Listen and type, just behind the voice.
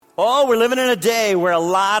Oh, we're living in a day where a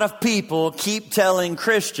lot of people keep telling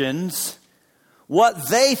Christians what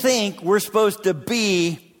they think we're supposed to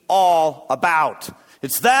be all about.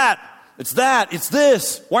 It's that, it's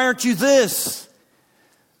this. Why aren't you this?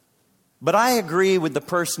 But I agree with the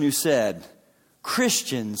person who said,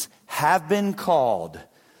 Christians have been called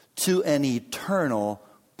to an eternal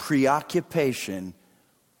preoccupation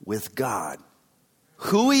with God.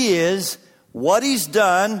 Who He is, what He's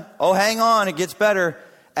done, oh, hang on, it gets better,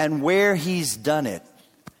 and where He's done it.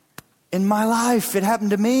 In my life, it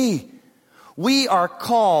happened to me. We are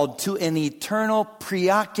called to an eternal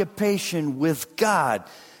preoccupation with God.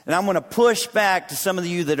 And I'm going to push back to some of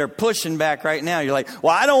you that are pushing back right now. You're like,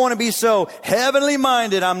 well, I don't want to be so heavenly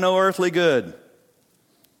minded, I'm no earthly good.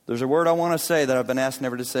 There's a word I want to say that I've been asked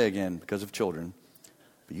never to say again because of children.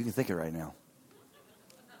 But you can think it right now.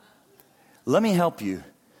 Let me help you.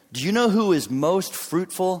 Do you know who is most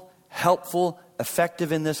fruitful, helpful,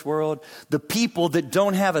 effective in this world? The people that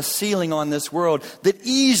don't have a ceiling on this world, that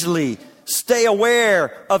easily stay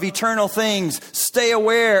aware of eternal things, stay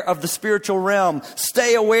aware of the spiritual realm,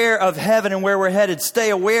 stay aware of heaven and where we're headed,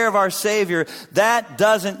 stay aware of our Savior. That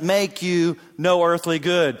doesn't make you no earthly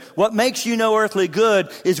good. What makes you no earthly good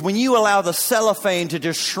is when you allow the cellophane to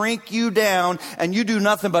just shrink you down and you do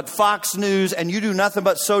nothing but Fox News and you do nothing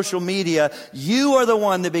but social media. You are the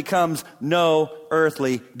one that becomes no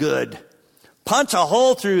earthly good. Punch a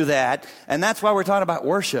hole through that, and that's why we're talking about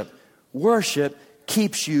worship. Worship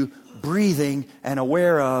keeps you breathing and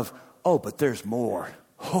aware of, oh, but there's more.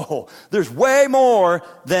 Oh, there's way more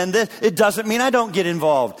than this. It doesn't mean I don't get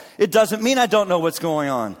involved. It doesn't mean I don't know what's going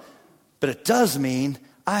on. But it does mean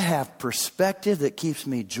I have perspective that keeps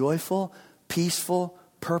me joyful, peaceful,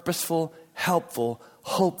 purposeful, helpful,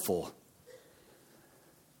 hopeful.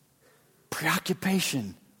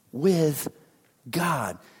 Preoccupation with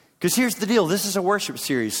God. Because here's the deal. This is a worship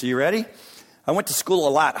series. So you ready? I went to school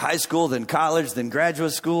a lot, high school, then college, then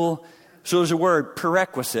graduate school. So there's a word,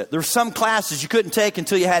 prerequisite. There were some classes you couldn't take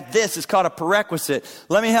until you had this. It's called a prerequisite.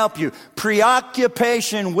 Let me help you.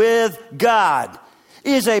 Preoccupation with God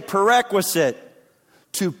is a prerequisite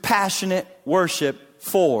to passionate worship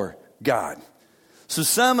for God. So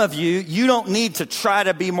some of you, you don't need to try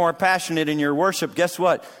to be more passionate in your worship. Guess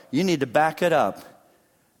what? You need to back it up.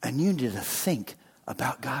 And you need to think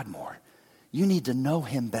about God more. You need to know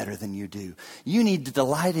Him better than you do. You need to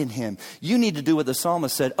delight in Him. You need to do what the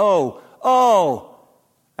psalmist said. Oh,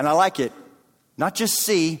 and I like it. Not just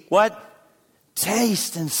see, what?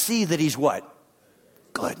 Taste and see that He's what?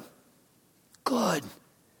 Good. Good.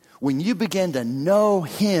 When you begin to know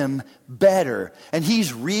Him better and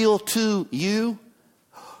He's real to you,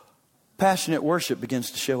 passionate worship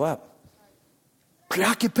begins to show up.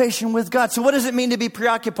 Preoccupation with God. So what does it mean to be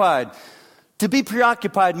preoccupied? To be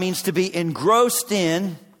preoccupied means to be engrossed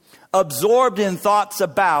in, absorbed in thoughts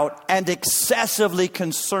about, and excessively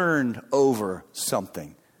concerned over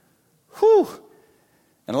something. Whew.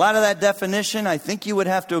 And a lot of that definition, I think you would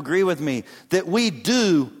have to agree with me, that we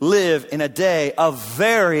do live in a day of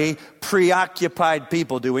very preoccupied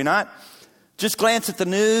people, do we not? Just glance at the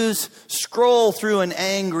news, scroll through an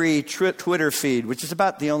angry Twitter feed, which is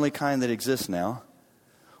about the only kind that exists now.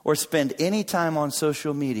 Or spend any time on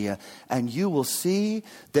social media, and you will see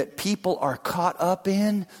that people are caught up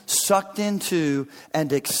in, sucked into,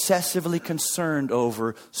 and excessively concerned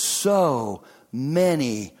over so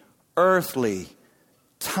many earthly,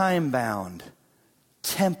 time-bound,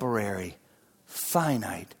 temporary,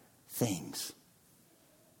 finite things,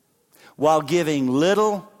 while giving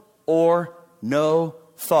little or no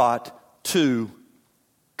thought to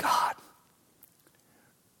God.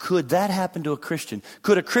 Could that happen to a Christian?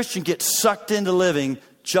 Could a Christian get sucked into living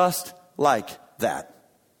just like that?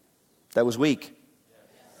 That was weak.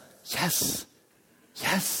 Yes.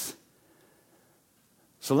 Yes.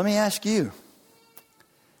 So let me ask you,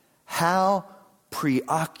 how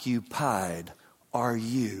preoccupied are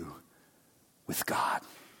you with God?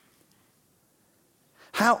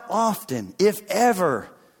 How often, if ever,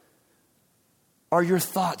 are your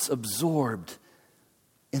thoughts absorbed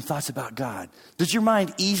in thoughts about God? Does your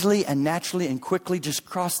mind easily and naturally and quickly just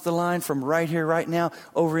cross the line from right here, right now,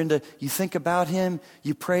 over into you think about Him,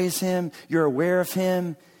 you praise Him, you're aware of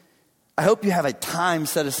Him? I hope you have a time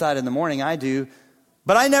set aside in the morning. I do.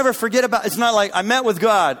 But I never forget about, it's not like I met with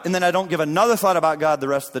God and then I don't give another thought about God the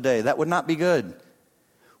rest of the day. That would not be good.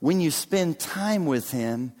 When you spend time with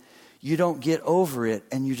Him, you don't get over it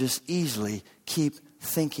and you just easily keep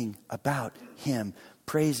thinking about Him,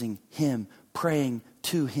 praising Him, praying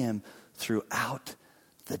to Him throughout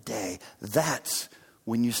the day. That's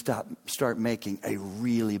when you start making a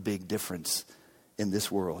really big difference in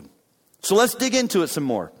this world. So let's dig into it some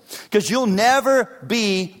more. Because you'll never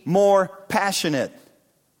be more passionate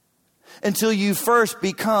until you first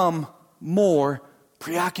become more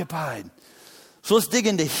preoccupied. So let's dig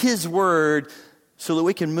into His Word so that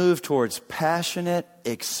we can move towards passionate,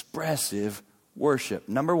 expressive worship.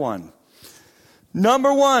 Number one,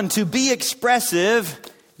 to be expressive,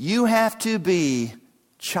 you have to be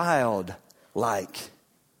childlike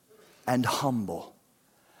and humble.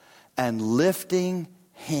 And lifting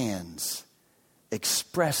hands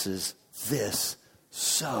expresses this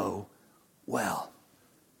so well.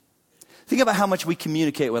 Think about how much we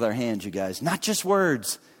communicate with our hands, you guys. Not just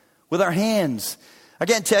words, with our hands. I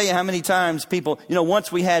can't tell you how many times people,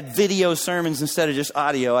 once we had video sermons instead of just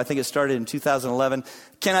audio. I think it started in 2011.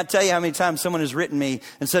 Cannot tell you how many times someone has written me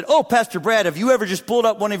and said, "Oh, Pastor Brad, have you ever just pulled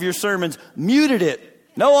up one of your sermons, muted it,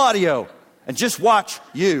 no audio, and just watch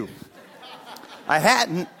you?" I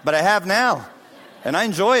hadn't, but I have now. And I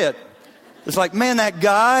enjoy it. It's like, man, that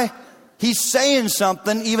guy, he's saying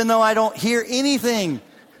something even though I don't hear anything.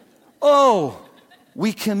 Oh,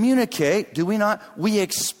 we communicate, do we not? We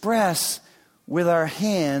express with our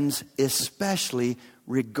hands, especially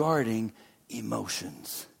regarding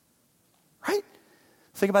emotions. Right?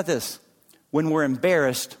 Think about this. When we're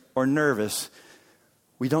embarrassed or nervous,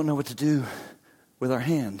 we don't know what to do with our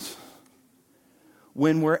hands.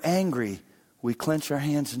 When we're angry, we clench our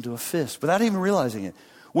hands into a fist without even realizing it.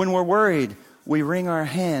 When we're worried, we wring our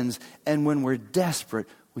hands. And when we're desperate,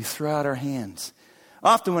 we throw out our hands.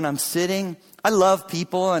 Often when I'm sitting, I love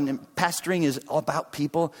people, and pastoring is all about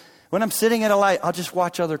people. When I'm sitting at a light, I'll just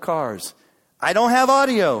watch other cars. I don't have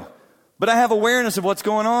audio, but I have awareness of what's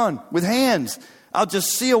going on with hands. I'll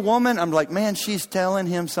just see a woman. I'm like, man, she's telling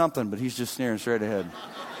him something, but he's just staring straight ahead.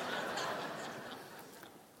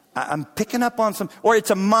 I'm picking up on some, or it's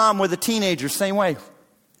a mom with a teenager, same way.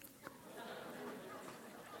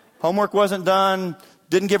 Homework wasn't done,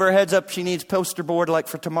 didn't give her a heads up she needs poster board like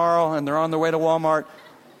for tomorrow, and they're on their way to Walmart.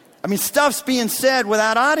 I mean, stuff's being said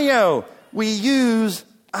without audio. We use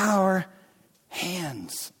our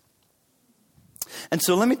hands. And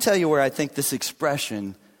so let me tell you where I think this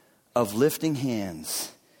expression of lifting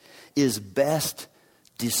hands is best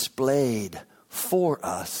displayed for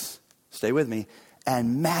us. Stay with me.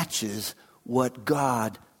 And matches what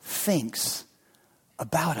God thinks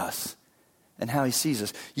about us and how He sees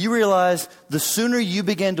us. You realize the sooner you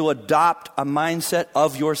begin to adopt a mindset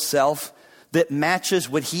of yourself that matches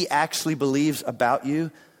what He actually believes about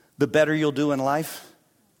you, the better you'll do in life.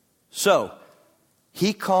 So,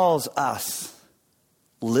 He calls us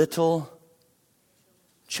little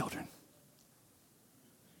children.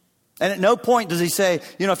 And at no point does He say,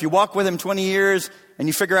 if you walk with Him 20 years and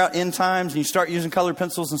you figure out end times and you start using colored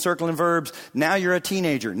pencils and circling verbs, now you're a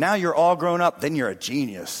teenager. Now you're all grown up. Then you're a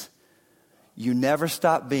genius. You never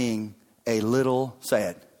stop being a little, say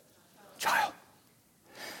it, child.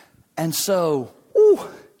 And so,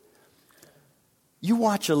 you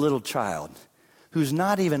watch a little child who's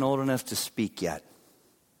not even old enough to speak yet.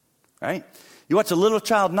 Right? You watch a little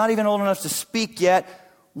child not even old enough to speak yet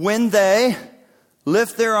when they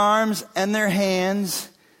lift their arms and their hands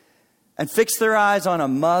and fix their eyes on a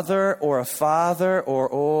mother or a father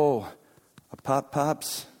or, a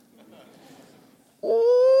pop-pops.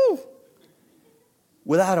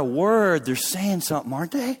 Without a word, they're saying something,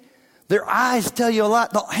 aren't they? Their eyes tell you a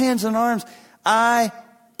lot. The hands and arms,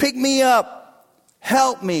 pick me up,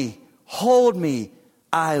 help me, hold me.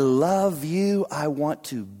 I love you. I want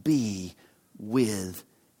to be with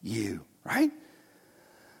you. Right?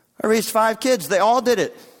 I raised 5 kids. They all did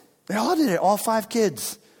it. All 5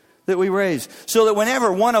 kids that we raised. So that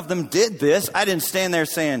whenever one of them did this, I didn't stand there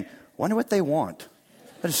saying, wonder what they want.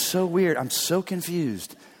 That is so weird. I'm so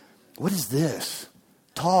confused. What is this?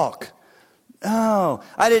 Talk. No,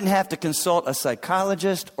 I didn't have to consult a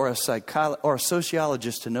psychologist or a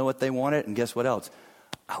sociologist to know what they wanted. And guess what else?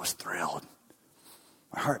 I was thrilled.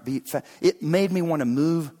 My heart beat fast. It made me want to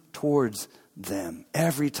move towards them.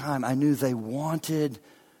 Every time I knew they wanted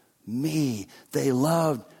me. They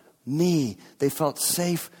loved me. They felt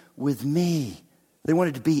safe with me. They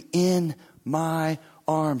wanted to be in my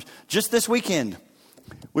arms. Just this weekend,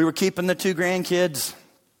 we were keeping the 2 grandkids.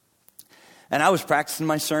 And I was practicing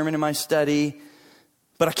my sermon in my study.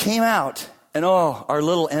 But I came out and our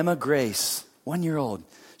little Emma Grace, 1-year-old,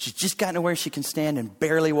 she's just gotten to where she can stand and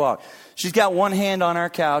barely walk. She's got one hand on our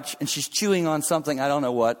couch and she's chewing on something, I don't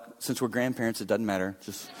know what. Since we're grandparents, it doesn't matter.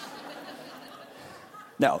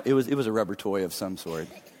 No, it was a rubber toy of some sort.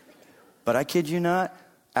 But I kid you not,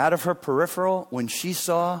 out of her peripheral, when she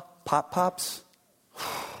saw Pop-Pops,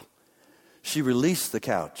 she released the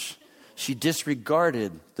couch. She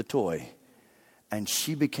disregarded the toy. and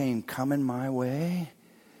she became coming my way.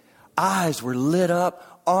 Eyes were lit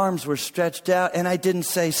up, arms were stretched out, and I didn't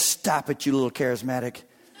say, "Stop it, you little charismatic.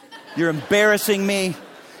 You're embarrassing me.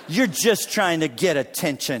 You're just trying to get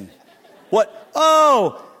attention." What?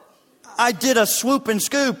 Oh, I did a swoop and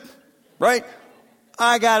scoop, right?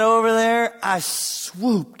 I got over there, I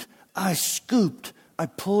swooped, I scooped, I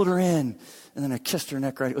pulled her in, and then I kissed her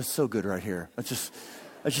neck right. It was so good right here. I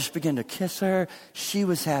just began to kiss her. She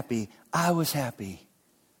was happy. I was happy.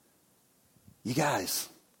 You guys,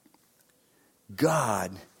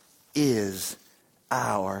 God is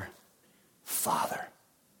our Father.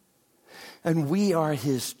 And we are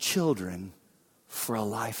His children for a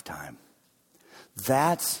lifetime.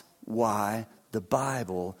 That's why the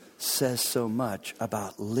Bible says so much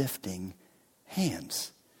about lifting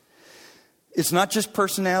hands. It's not just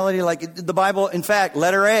personality like the Bible. In fact,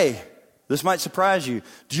 letter A, this might surprise you.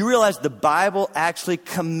 Do you realize the Bible actually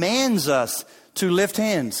commands us to lift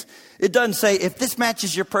hands? It doesn't say, if this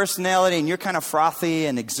matches your personality and you're kind of frothy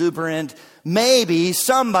and exuberant, maybe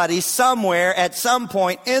somebody somewhere at some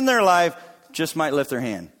point in their life just might lift their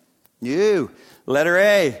hand. Letter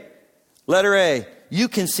A. Letter A. You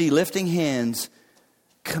can see lifting hands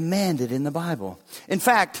commanded in the Bible. In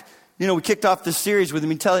fact, we kicked off this series with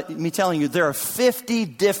me telling you there are 50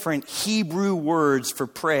 different Hebrew words for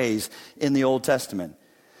praise in the Old Testament.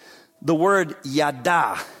 The word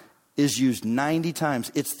yada is used 90 times.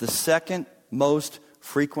 It's the second most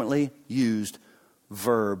frequently used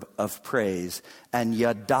verb of praise. And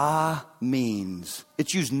yada means,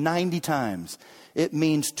 it's used 90 times. It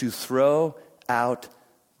means to throw out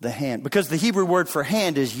the hand. Because the Hebrew word for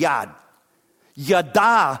hand is yad.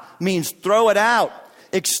 Yada means throw it out,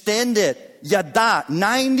 extend it. Yada.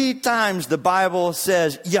 90 times the Bible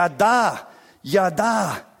says yada,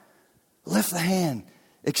 yada. Lift the hand,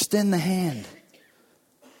 extend the hand.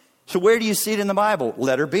 So where do you see it in the Bible?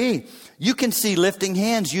 Letter B. You can see lifting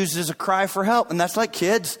hands used as a cry for help. And that's like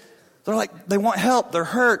kids. They want help. They're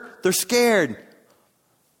hurt. They're scared.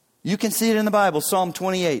 You can see it in the Bible. Psalm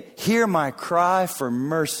 28. Hear my cry for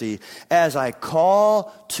mercy as I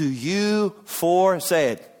call to you for, say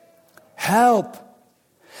it, help.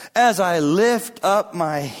 As I lift up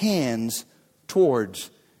my hands towards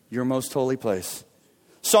your most holy place.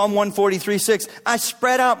 Psalm 143:6. I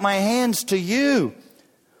spread out my hands to you.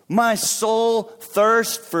 My soul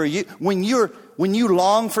thirsts for you. When you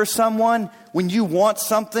long for someone, when you want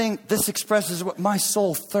something, this expresses what my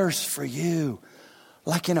soul thirsts for you.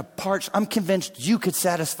 Like in a parched, I'm convinced you could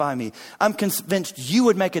satisfy me. I'm convinced you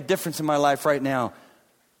would make a difference in my life right now.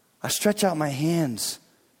 I stretch out my hands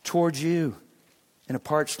towards you in a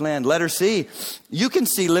parched land. Letter C, you can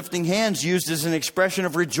see lifting hands used as an expression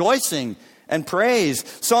of rejoicing and praise.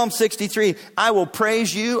 Psalm 63, I will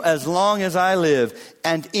praise you as long as I live,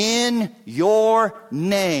 and in your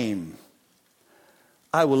name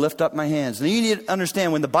I will lift up my hands. Now you need to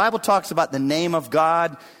understand, when the Bible talks about the name of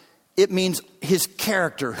God, it means His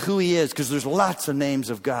character, who He is, because there's lots of names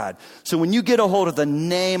of God. So when you get a hold of the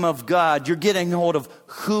name of God, you're getting a hold of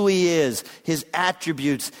who He is, His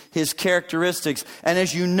attributes, His characteristics. And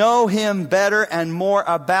as you know Him better and more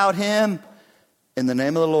about Him, in the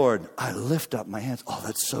name of the Lord, I lift up my hands. Oh,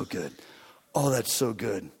 that's so good. Oh, that's so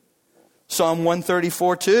good. Psalm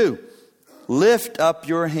 134:2. Lift up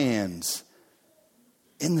your hands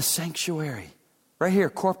in the sanctuary. Right here,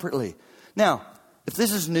 corporately. Now, if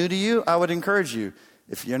this is new to you, I would encourage you.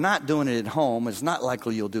 If you're not doing it at home, it's not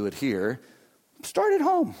likely you'll do it here. Start at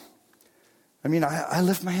home. I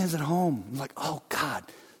lift my hands at home. I'm like, oh, God.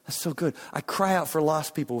 That's so good. I cry out for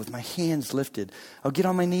lost people with my hands lifted. I'll get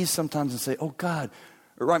on my knees sometimes and say, oh, God.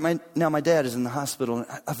 Now my dad is in the hospital, and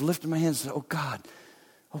I've lifted my hands and said, oh,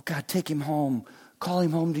 God, take him home. Call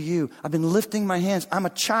him home to you. I've been lifting my hands. I'm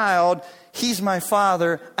a child. He's my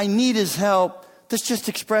father. I need his help. This just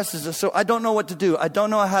expresses it. So I don't know what to do. I don't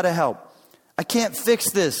know how to help. I can't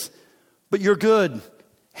fix this, but you're good.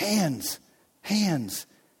 Hands, hands,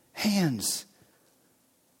 hands.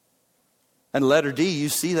 And letter D, you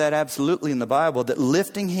see that absolutely in the Bible, that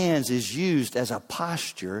lifting hands is used as a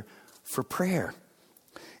posture for prayer.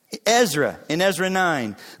 Ezra, in Ezra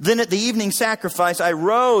 9, then at the evening sacrifice, I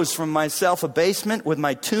rose from my self-abasement with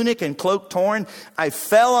my tunic and cloak torn. I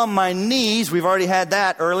fell on my knees. We've already had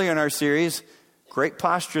that earlier in our series. Great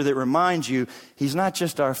posture that reminds you, He's not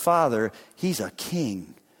just our Father, He's a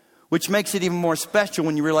king. Which makes it even more special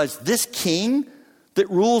when you realize this king that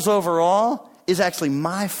rules over all is actually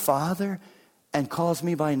my Father and calls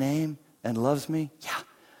me by name and loves me. Yeah,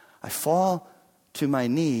 I fall to my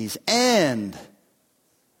knees and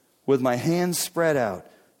with my hands spread out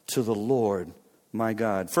to the Lord my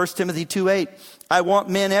God. 1 Timothy 2:8, I want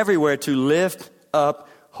men everywhere to lift up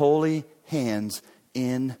holy hands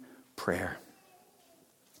in prayer.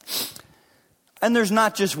 And there's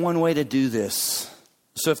not just one way to do this.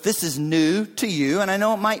 So if this is new to you, and I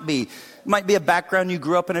know it might be a background you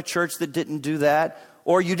grew up in a church that didn't do that,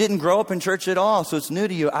 or you didn't grow up in church at all, so it's new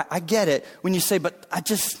to you. I get it. When you say, but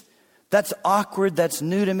that's awkward, that's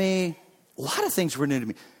new to me. A lot of things were new to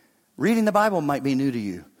me. Reading the Bible might be new to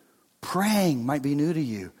you. Praying might be new to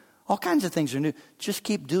you. All kinds of things are new. Just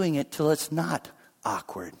keep doing it till it's not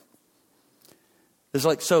awkward. It's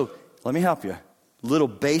like, so let me help you. Little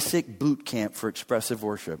basic boot camp for expressive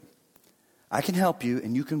worship. I can help you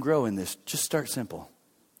and you can grow in this. Just start simple.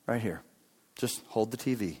 Right here. Just hold the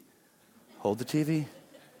TV. Hold the TV.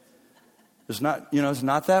 It's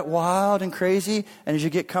not that wild and crazy. And as you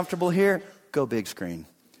get comfortable here, go big screen.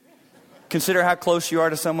 Consider how close you are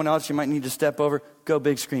to someone else you might need to step over. Go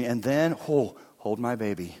big screen. And then hold my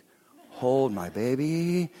baby. Hold my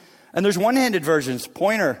baby. And there's one-handed versions.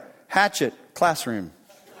 Pointer, hatchet, classroom.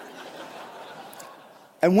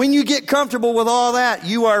 And when you get comfortable with all that,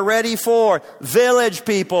 you are ready for Village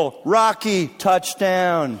People, Rocky,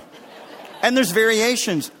 touchdown. And there's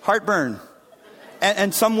variations, heartburn.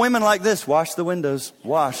 And some women like this, wash the windows,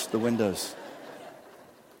 wash the windows.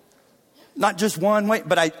 Not just one way,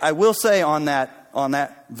 but I will say on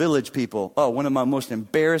that Village People, one of my most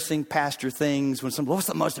embarrassing pastor things, what's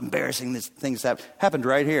the most embarrassing things that happened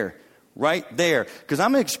right here, right there. Because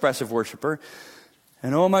I'm an expressive worshiper.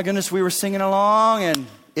 And oh my goodness, we were singing along and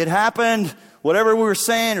it happened. Whatever we were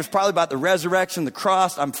saying, it was probably about the resurrection, the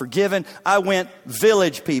cross. I'm forgiven. I went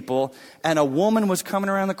Village People, and a woman was coming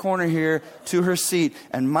around the corner here to her seat,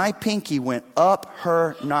 and my pinky went up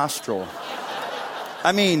her nostril.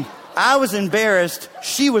 I mean, I was embarrassed.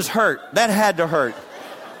 She was hurt. That had to hurt.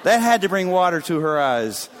 That had to bring water to her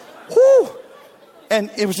eyes. Whew! And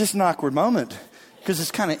it was just an awkward moment because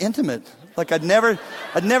it's kind of intimate. Like I'd never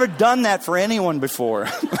done that for anyone before.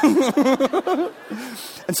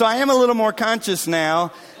 And so I am a little more conscious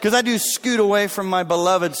now because I do scoot away from my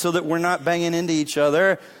beloved so that we're not banging into each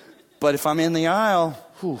other. But if I'm in the aisle,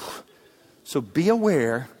 so be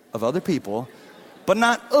aware of other people, but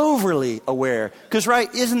not overly aware. Because,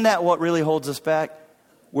 right, isn't that what really holds us back?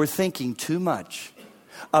 We're thinking too much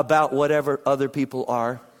about whatever other people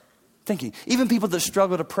are thinking. Even people that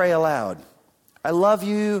struggle to pray aloud. I love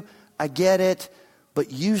you. I get it,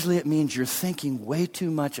 but usually it means you're thinking way too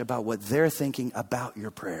much about what they're thinking about your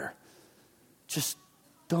prayer. Just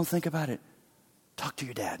don't think about it. Talk to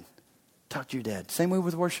your dad. Talk to your dad. Same way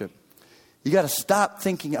with worship. You got to stop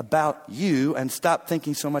thinking about you and stop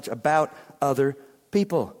thinking so much about other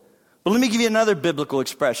people. But let me give you another biblical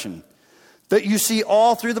expression that you see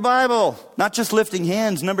all through the Bible, not just lifting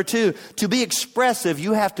hands. Number 2, to be expressive,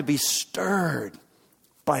 you have to be stirred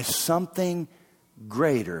by something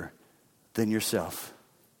greater than yourself.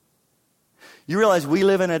 You realize we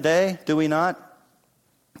live in a day, do we not,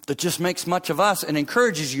 that just makes much of us and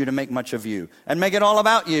encourages you to make much of you and make it all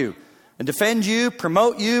about you and defend you,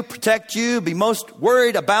 promote you, protect you, be most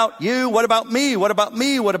worried about you. What about me? What about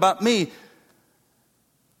me? What about me?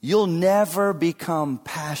 You'll never become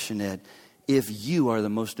passionate if you are the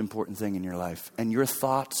most important thing in your life and your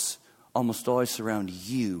thoughts almost always surround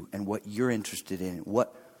you and what you're interested in.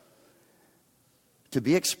 To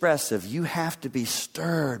be expressive, you have to be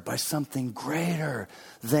stirred by something greater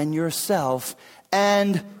than yourself.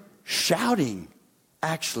 And shouting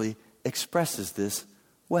actually expresses this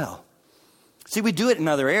well. See, we do it in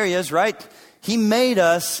other areas, right? He made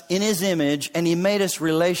us in His image and He made us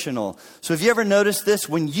relational. So have you ever noticed this?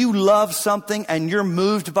 When you love something and you're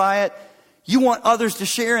moved by it, you want others to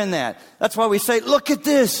share in that. That's why we say, look at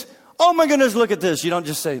this. Oh my goodness, look at this. You don't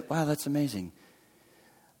just say, wow, that's amazing.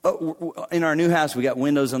 In our new house, we got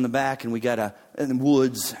windows on the back and we got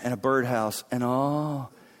woods and a birdhouse. And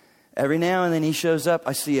every now and then he shows up.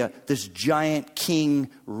 I see this giant king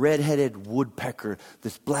red-headed woodpecker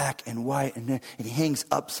that's black and white. And he hangs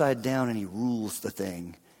upside down and he rules the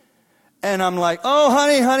thing. And I'm like, oh,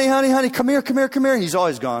 honey, come here. He's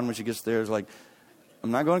always gone when she gets there. It's like, I'm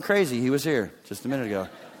not going crazy. He was here just a minute ago.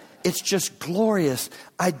 It's just glorious.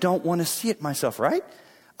 I don't want to see it myself, right?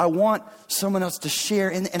 I want someone else to share,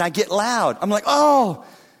 and I get loud. I'm like,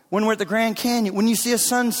 when we're at the Grand Canyon, when you see a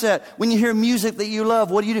sunset, when you hear music that you love,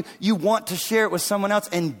 what do? You want to share it with someone else,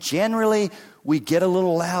 and generally, we get a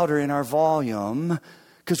little louder in our volume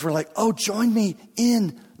because we're like, join me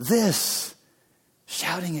in this.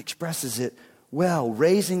 Shouting expresses it well.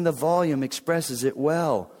 Raising the volume expresses it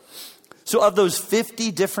well. So of those 50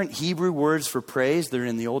 different Hebrew words for praise that are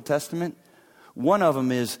in the Old Testament, one of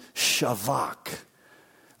them is shavak.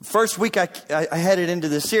 First week I headed into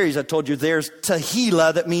this series, I told you there's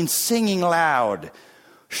Tehillah, that means singing loud.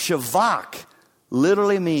 Shavach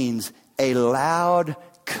literally means a loud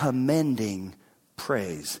commending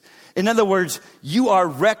praise. In other words, you are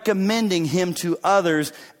recommending him to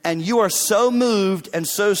others, and you are so moved and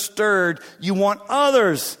so stirred, you want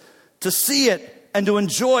others to see it and to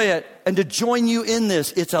enjoy it and to join you in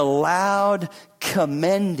this. It's a loud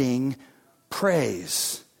commending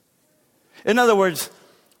praise. In other words,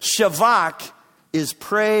 Shavach is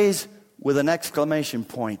praise with an exclamation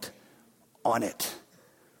point on it,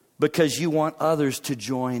 because you want others to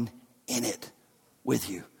join in it with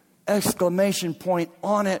you. Exclamation point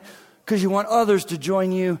on it, because you want others to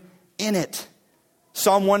join you in it.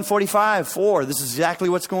 Psalm 145:4. This is exactly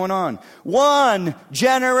what's going on. One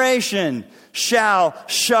generation shall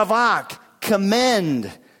Shavach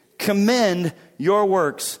commend your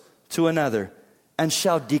works to another, and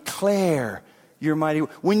shall declare your mighty.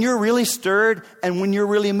 When you're really stirred and when you're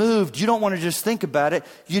really moved, you don't want to just think about it.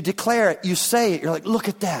 You declare it. You say it. You're like, look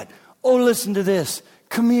at that. Oh, listen to this.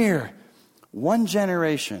 Come here. One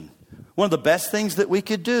generation. One of the best things that we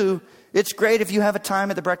could do. It's great if you have a time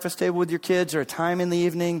at the breakfast table with your kids or a time in the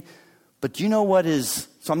evening. But you know what is...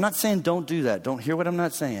 So I'm not saying don't do that. Don't hear what I'm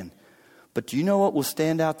not saying. But do you know what will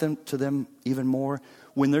stand out to them even more?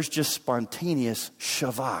 When there's just spontaneous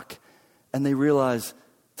Shavach. And they realize...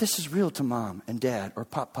 this is real to mom and dad or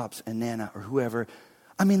pops and nana or whoever.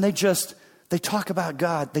 I mean, they talk about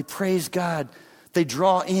God. They praise God. They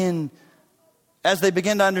draw in. As they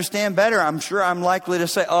begin to understand better, I'm sure I'm likely to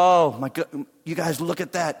say, oh, my God, you guys, look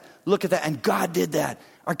at that. Look at that. And God did that.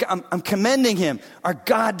 I'm commending him. Our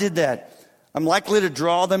God did that. I'm likely to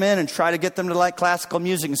draw them in and try to get them to like classical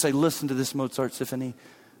music and say, listen to this Mozart symphony.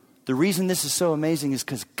 The reason this is so amazing is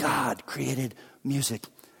because God created music.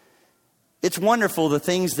 It's wonderful, the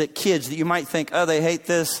things that kids that you might think, oh, they hate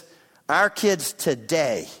this. Our kids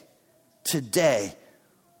today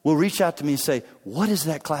will reach out to me and say, what is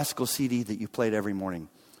that classical CD that you played every morning?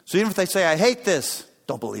 So even if they say, I hate this,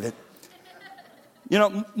 don't believe it. You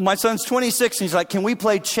know, my son's 26 and he's like, can we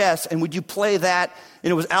play chess? And would you play that? And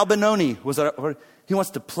it was Albinoni. He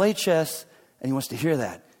wants to play chess and he wants to hear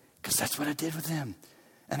that because that's what I did with him.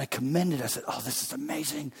 And I commended. I said, oh, this is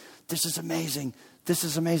amazing. This is amazing. This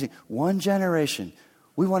is amazing. One generation,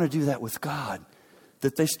 we want to do that with God.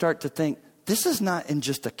 That they start to think, this is not in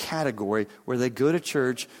just a category where they go to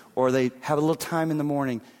church or they have a little time in the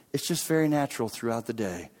morning. It's just very natural throughout the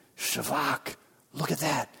day. Shavach, look at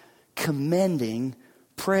that. Commending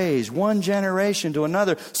praise. One generation to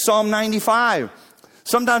another. Psalm 95.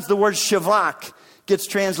 Sometimes the word Shavach gets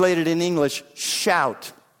translated in English,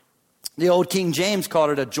 shout. The old King James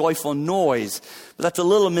called it a joyful noise. But that's a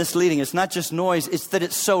little misleading. It's not just noise. It's that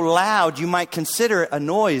it's so loud you might consider it a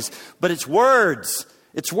noise. But it's words.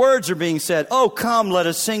 Its words are being said. Oh, come, let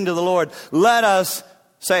us sing to the Lord. Let us,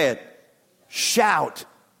 say it, shout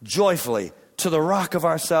joyfully to the rock of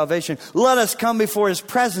our salvation. Let us come before his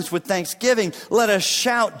presence with thanksgiving. Let us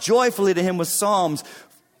shout joyfully to him with psalms.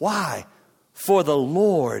 Why? For the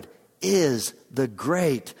Lord is the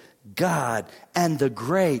great God and the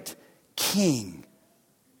great King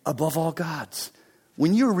above all gods.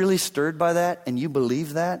 When you're really stirred by that and you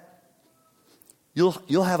believe that,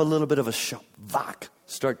 you'll have a little bit of a shavach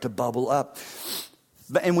start to bubble up.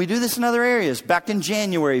 And we do this in other areas. Back in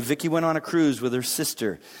January, Vicki went on a cruise with her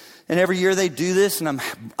sister. And every year they do this, and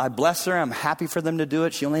I bless her. I'm happy for them to do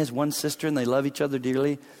it. She only has one sister, and they love each other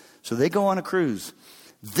dearly. So they go on a cruise.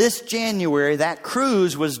 This January, that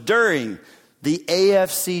cruise was during the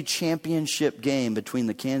AFC Championship game between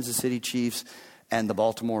the Kansas City Chiefs and the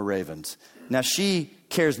Baltimore Ravens. Now, she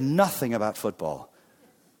cares nothing about football.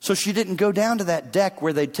 So she didn't go down to that deck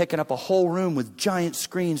where they'd taken up a whole room with giant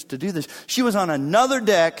screens to do this. She was on another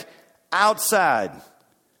deck outside.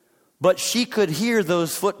 But she could hear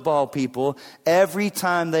those football people every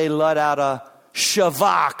time they let out a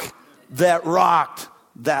shavach that rocked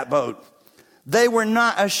that boat. They were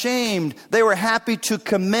not ashamed. They were happy to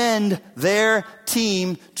commend their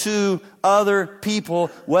team to other people,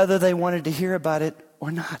 whether they wanted to hear about it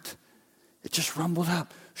or not. It just rumbled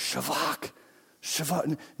up. Shavach.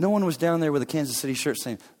 Shavach. No one was down there with a Kansas City shirt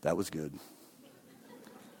saying, that was good.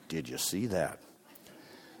 Did you see that?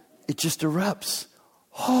 It just erupts.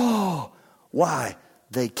 Oh, why?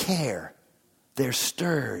 They care. They're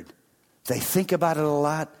stirred. They think about it a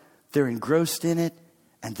lot. They're engrossed in it.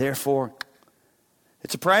 And therefore,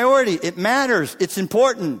 it's a priority. It matters. It's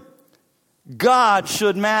important. God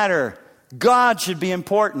should matter. God should be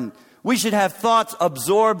important. We should have thoughts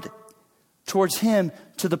absorbed towards him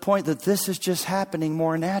to the point that this is just happening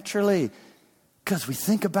more naturally. Because we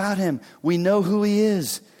think about him. We know who he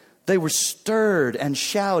is. They were stirred, and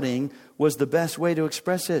shouting was the best way to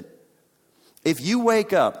express it. If you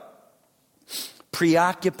wake up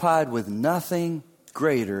preoccupied with nothing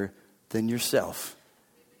greater than yourself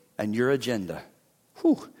and your agenda,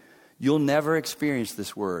 you'll never experience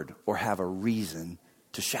this word or have a reason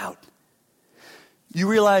to shout. You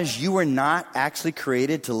realize you were not actually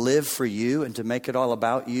created to live for you and to make it all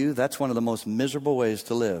about you? That's one of the most miserable ways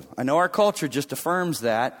to live. I know our culture just affirms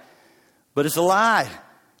that, but it's a lie.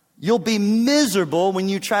 You'll be miserable when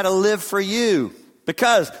you try to live for you.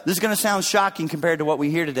 Because, this is going to sound shocking compared to what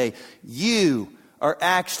we hear today, you are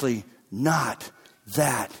actually not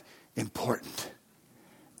that important.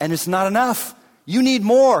 And it's not enough. You need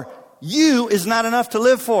more. You is not enough to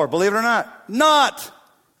live for, believe it or not. Not.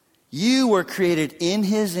 You were created in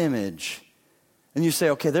his image. And you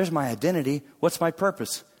say, okay, there's my identity. What's my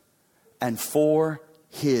purpose? And for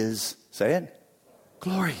his, say it,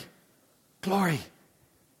 glory, glory,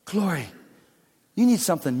 glory. You need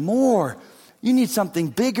something more. You need something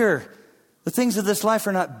bigger. The things of this life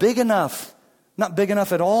are not big enough. Not big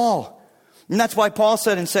enough at all. And that's why Paul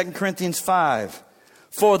said in 2 Corinthians 5,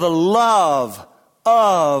 for the love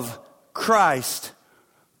of Christ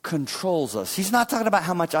controls us. He's not talking about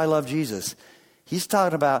how much I love Jesus. He's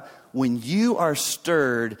talking about when you are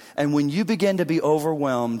stirred and when you begin to be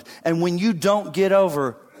overwhelmed and when you don't get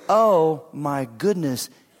over, oh my goodness,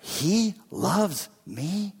 he loves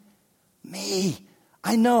me. Me.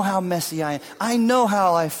 I know how messy I am. I know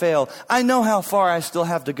how I fail. I know how far I still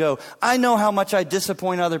have to go. I know how much I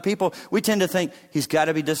disappoint other people. We tend to think he's got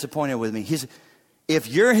to be disappointed with me. If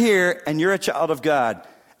you're here and you're a child of God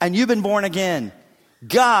and you've been born again,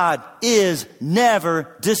 God is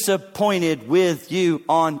never disappointed with you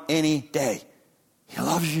on any day. He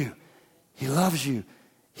loves you. He loves you.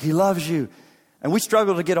 He loves you. And we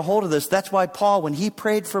struggle to get a hold of this. That's why Paul, when he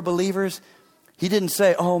prayed for believers, he didn't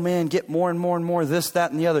say, oh man, get more and more and more, this, that,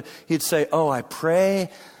 and the other. He'd say, oh, I pray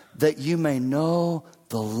that you may know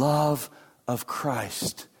the love of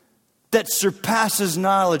Christ that surpasses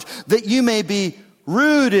knowledge, that you may be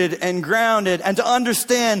rooted and grounded and to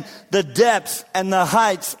understand the depths and the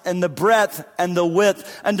heights and the breadth and the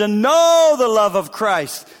width and to know the love of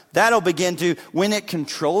Christ. That'll begin to, when it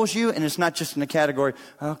controls you, and it's not just in the category,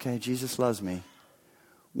 okay, Jesus loves me.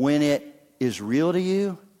 When it is real to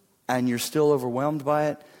you, and you're still overwhelmed by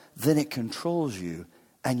it, then it controls you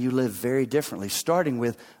and you live very differently. Starting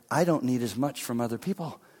with, I don't need as much from other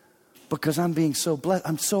people because I'm being so blessed.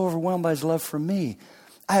 I'm so overwhelmed by his love for me.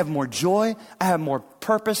 I have more joy. I have more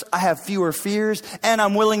purpose. I have fewer fears and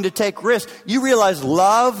I'm willing to take risks. You realize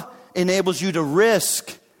love enables you to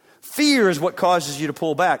risk. Fear is what causes you to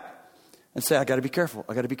pull back and say, I got to be careful.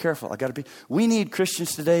 I got to be careful. We need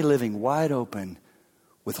Christians today living wide open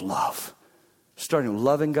with love. Starting with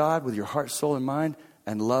loving God with your heart, soul, and mind,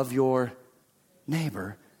 and love your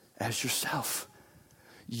neighbor as yourself.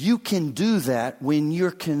 You can do that when you're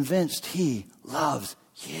convinced he loves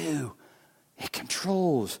you. He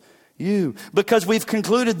controls you. Because we've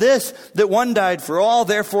concluded this, that one died for all,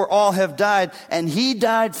 therefore all have died. And he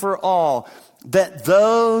died for all, that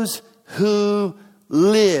those who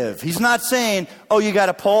live. He's not saying, oh, you got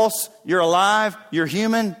a pulse, you're alive, you're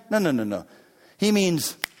human. No. He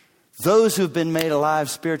means those who've been made alive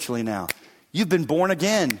spiritually now. You've been born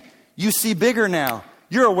again. You see bigger now.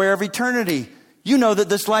 You're aware of eternity. You know that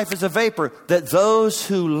this life is a vapor. That those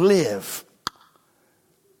who live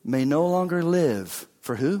may no longer live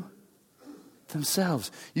for who?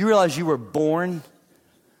 Themselves. You realize you were born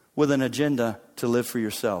with an agenda to live for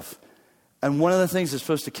yourself. And one of the things that's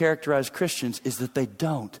supposed to characterize Christians is that they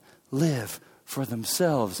don't live for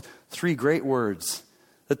themselves. 3 great words.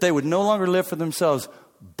 That they would no longer live for themselves,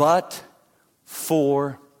 but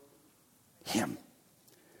for him.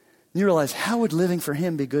 You realize, how would living for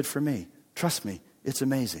him be good for me? Trust me, it's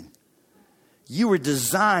amazing. You were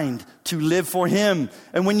designed to live for him.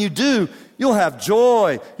 And when you do, you'll have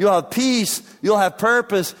joy, you'll have peace, you'll have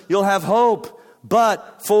purpose, you'll have hope.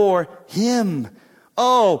 But for him.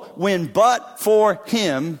 Oh, when but for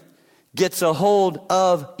him gets a hold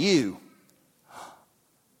of you,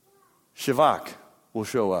 Shavak will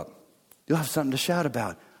show up. You'll have something to shout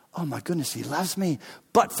about. Oh my goodness, he loves me.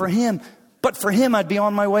 But for him, But for him, I'd be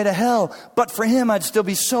on my way to hell. But for him, I'd still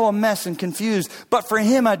be so a mess and confused. But for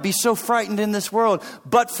him, I'd be so frightened in this world.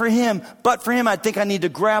 But for him, I'd think I need to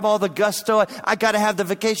grab all the gusto. I got to have the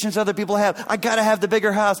vacations other people have. I got to have the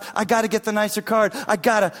bigger house. I got to get the nicer car. I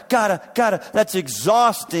gotta. That's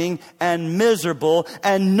exhausting and miserable.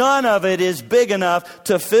 And none of it is big enough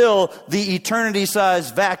to fill the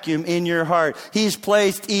eternity-sized vacuum in your heart. He's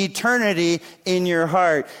placed eternity in your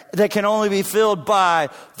heart that can only be filled by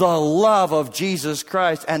the love of Jesus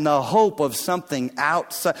Christ and the hope of something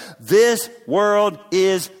outside. This world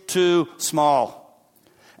is too small.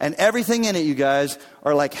 And everything in it, you guys,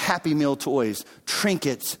 are like Happy Meal toys,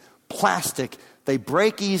 trinkets, plastic. They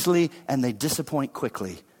break easily and they disappoint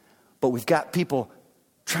quickly. But we've got people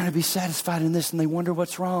trying to be satisfied in this and they wonder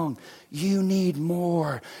what's wrong. You need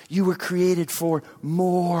more. You were created for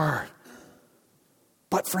more.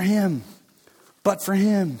 But for him.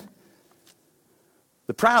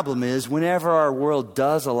 The problem is, whenever our world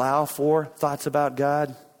does allow for thoughts about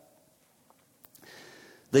God,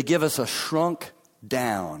 they give us a shrunk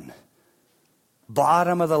down,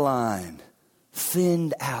 bottom of the line,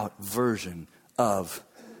 thinned out version of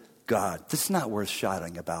God. This is not worth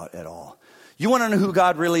shouting about at all. You want to know who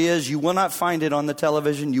God really is? You will not find it on the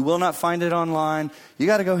television. You will not find it online. You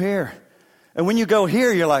got to go here. And when you go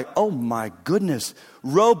here, you're like, oh my goodness,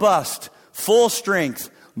 robust, full strength,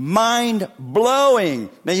 mind-blowing.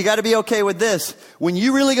 Now, you got to be okay with this. When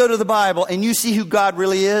you really go to the Bible and you see who God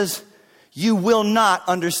really is, you will not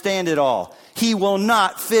understand it all. He will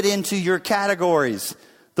not fit into your categories.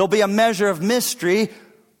 There'll be a measure of mystery,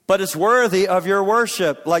 but it's worthy of your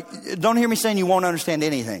worship. Like, don't hear me saying you won't understand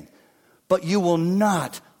anything. But you will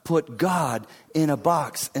not put God in a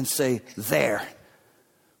box and say, there,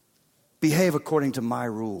 behave according to my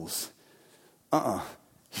rules.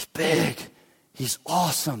 He's big. He's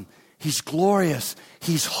awesome. He's glorious.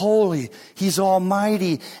 He's holy. He's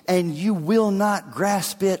almighty. And you will not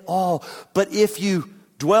grasp it all. But if you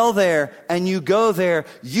dwell there and you go there,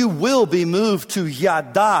 you will be moved to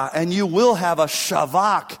yada and you will have a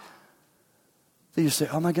shavak. So you say,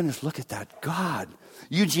 oh my goodness, look at that God.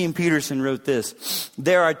 Eugene Peterson wrote this.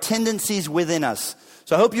 There are tendencies within us.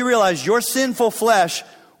 So I hope you realize your sinful flesh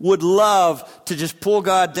would love to just pull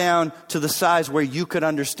God down to the size where you could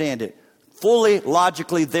understand it. Fully,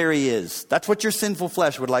 logically, there he is. That's what your sinful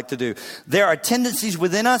flesh would like to do. There are tendencies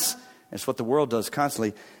within us, that's what the world does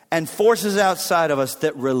constantly, and forces outside of us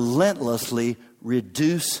that relentlessly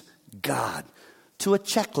reduce God to a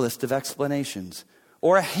checklist of explanations,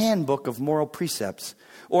 or a handbook of moral precepts,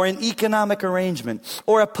 or an economic arrangement,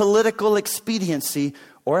 or a political expediency,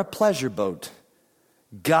 or a pleasure boat.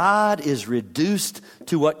 God is reduced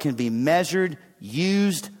to what can be measured,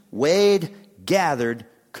 used, weighed, gathered,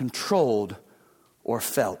 controlled, or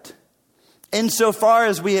felt. Insofar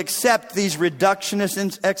as we accept these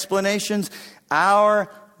reductionist explanations, our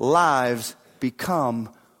lives become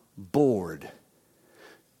bored.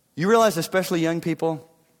 You realize, especially young people,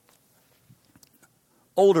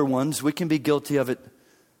 older ones, we can be guilty of it,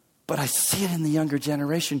 but I see it in the younger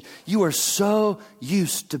generation. You are so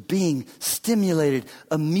used to being stimulated,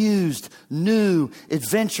 amused, new,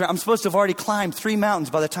 adventure. I'm supposed to have already climbed 3 mountains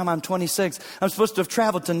by the time I'm 26. I'm supposed to have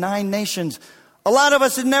traveled to 9 nations. A lot of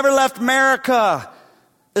us had never left America.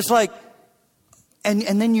 It's like, and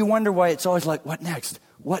then you wonder why it's always like, what next?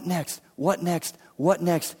 What next? What next? What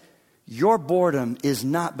next? Your boredom is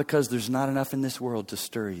not because there's not enough in this world to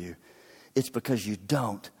stir you. It's because you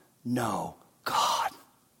don't know God.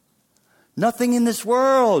 Nothing in this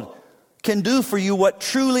world can do for you what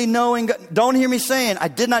truly knowing God. Don't hear me saying, I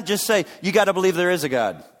did not just say, you got to believe there is a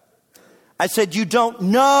God. I said, you don't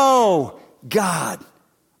know God.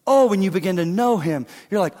 Oh, when you begin to know him,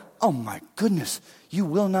 you're like, oh my goodness, you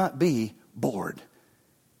will not be bored.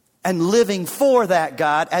 And living for that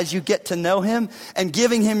God as you get to know him and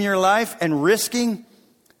giving him your life and risking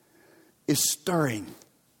is stirring.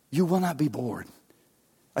 You will not be bored.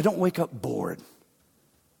 I don't wake up bored.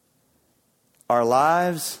 Our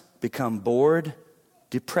lives become bored,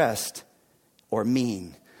 depressed, or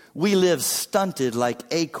mean. We live stunted like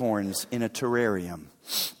acorns in a terrarium.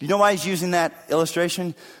 You know why he's using that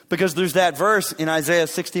illustration? Because there's that verse in Isaiah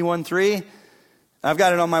 61:3. I've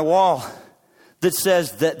got it on my wall that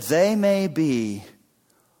says that they may be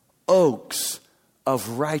oaks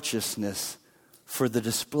of righteousness for the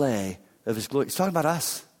display of his glory. He's talking about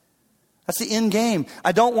us. That's the end game.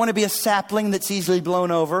 I don't want to be a sapling that's easily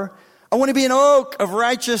blown over. I want to be an oak of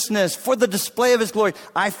righteousness for the display of his glory.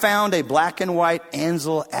 I found a black and white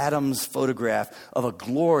Ansel Adams photograph of a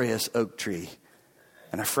glorious oak tree.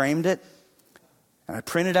 And I framed it. And I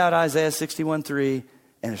printed out Isaiah 61:3.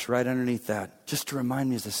 And it's right underneath that. Just to remind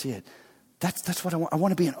me as I see it. That's what I want. I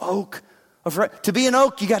want to be an oak. To be an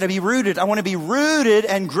oak, you got to be rooted. I want to be rooted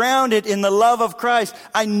and grounded in the love of Christ.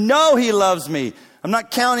 I know he loves me. I'm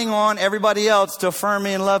not counting on everybody else to affirm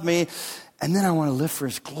me and love me. And then I want to live for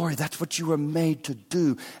his glory. That's what you were made to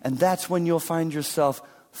do. And that's when you'll find yourself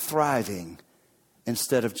thriving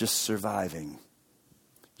instead of just surviving.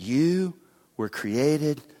 You were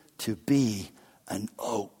created to be an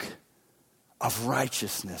oak of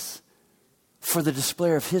righteousness for the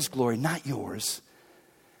display of his glory, not yours.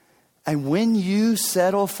 And when you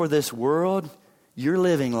settle for this world, you're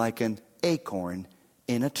living like an acorn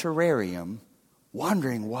in a terrarium,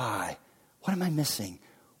 wondering why. What am I missing?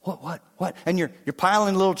 What? And you're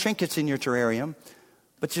piling little trinkets in your terrarium,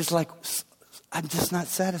 but just like, I'm just not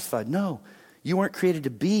satisfied. No, you weren't created to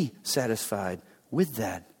be satisfied with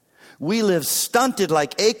that. We live stunted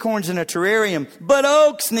like acorns in a terrarium, but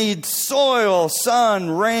oaks need soil, sun,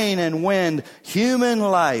 rain, and wind. Human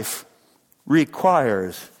life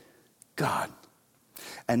requires God.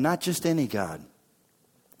 And not just any God.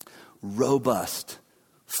 Robust,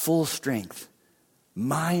 full strength,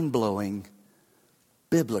 mind-blowing,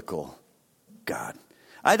 biblical God.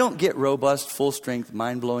 I don't get robust, full strength,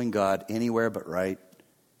 mind-blowing God anywhere but right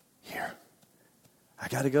here. I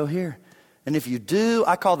got to go here. And if you do,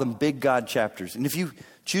 I call them big God chapters. And if you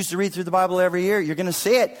choose to read through the Bible every year, you're going to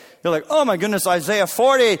see it. You're like, oh my goodness, Isaiah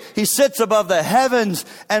 40, he sits above the heavens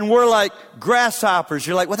and we're like grasshoppers.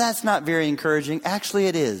 You're like, well, that's not very encouraging. Actually,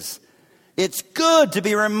 it is. It's good to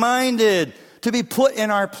be reminded, to be put in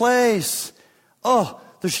our place. Oh,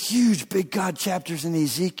 there's huge big God chapters in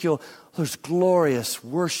Ezekiel. There's glorious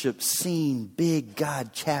worship scene, big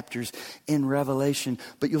God chapters in Revelation.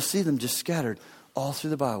 But you'll see them just scattered all through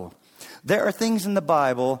the Bible. There are things in the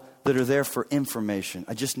Bible that are there for information.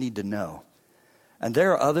 I just need to know. And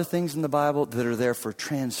there are other things in the Bible that are there for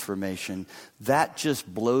transformation. That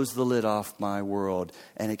just blows the lid off my world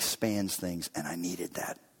and expands things. And I needed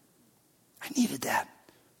that. I needed that.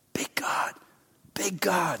 Big God. Big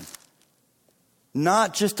God.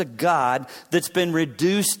 Not just a God that's been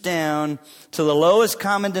reduced down to the lowest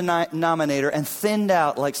common denominator and thinned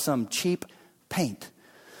out like some cheap paint.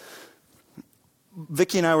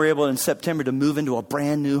 Vicki and I were able in September to move into a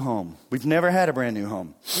brand new home. We've never had a brand new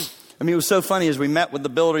home. I mean, it was so funny as we met with the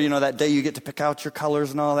builder, you know, that day you get to pick out your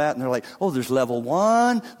colors and all that. And they're like, oh, there's level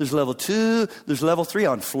 1, there's level 2, there's level 3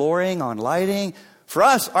 on flooring, on lighting. For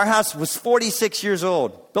us, our house was 46 years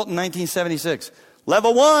old, built in 1976.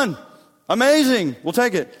 Level 1, amazing, we'll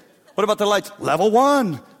take it. What about the lights? Level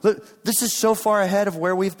 1. This is so far ahead of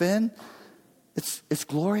where we've been. It's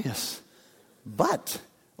glorious. But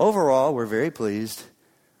overall, we're very pleased.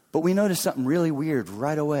 But we noticed something really weird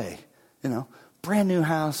right away. You know, brand new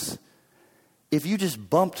house. If you just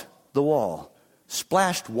bumped the wall,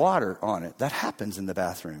 splashed water on it, that happens in the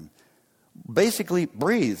bathroom. Basically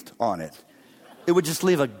breathed on it. It would just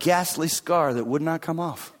leave a ghastly scar that would not come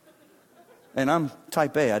off. And I'm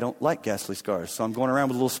type A. I don't like ghastly scars. So I'm going around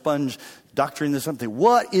with a little sponge doctoring this something.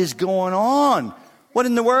 What is going on? What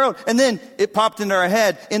in the world? And then it popped into our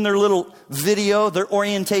head in their little video, their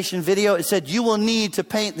orientation video. It said, you will need to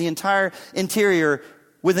paint the entire interior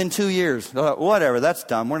within 2 years. Whatever, that's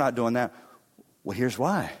dumb. We're not doing that. Well, here's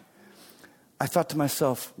why. I thought to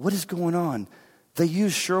myself, what is going on? They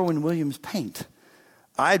use Sherwin-Williams paint.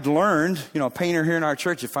 I'd learned, a painter here in our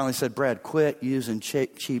church, had finally said, Brad, quit using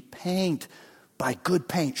cheap paint. Buy good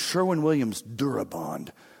paint, Sherwin-Williams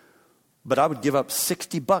Durabond. But I would give up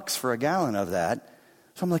 $60 for a gallon of that.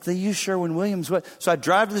 So I'm like, they use Sherwin-Williams. What? So I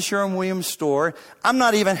drive to the Sherwin-Williams store. I'm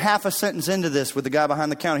not even half a sentence into this with the guy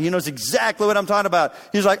behind the counter. He knows exactly what I'm talking about.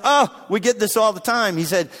 He's like, oh, we get this all the time. He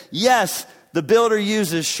said, yes, the builder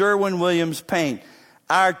uses Sherwin-Williams paint.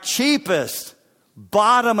 Our cheapest,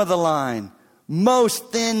 bottom of the line,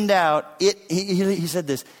 most thinned out. He said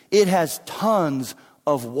this, it has tons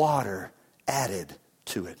of water added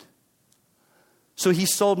to it. So he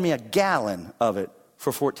sold me a gallon of it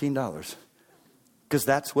for $14. Because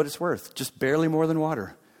that's what it's worth. Just barely more than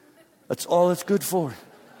water. That's all it's good for.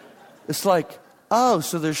 It's like, oh,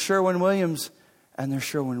 so there's Sherwin-Williams and there's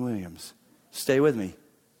Sherwin-Williams. Stay with me.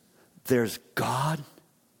 There's God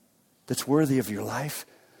that's worthy of your life,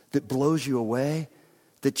 that blows you away,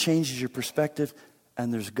 that changes your perspective,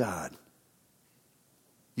 and there's God.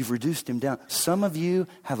 You've reduced him down. Some of you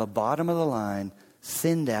have a bottom of the line,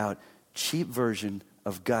 thinned out, cheap version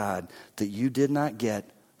of God that you did not get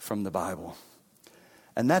from the Bible.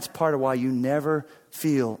 And that's part of why you never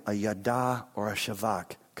feel a yada or a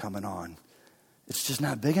shavak coming on. It's just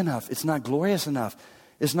not big enough. It's not glorious enough.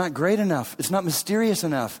 It's not great enough. It's not mysterious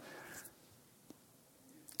enough.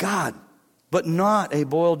 God, but not a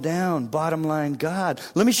boiled down bottom line God.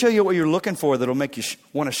 Let me show you what you're looking for that'll make you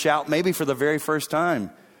want to shout maybe for the very first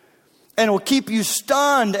time. And it will keep you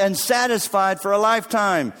stunned and satisfied for a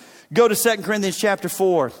lifetime. Go to 2 Corinthians chapter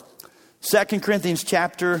 4. 2 Corinthians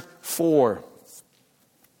chapter 4.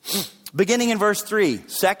 Beginning in verse 3.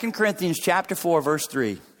 2 Corinthians chapter 4 verse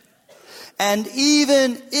 3. And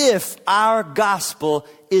even if our gospel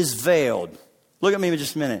is veiled. Look at me for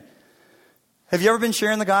just a minute. Have you ever been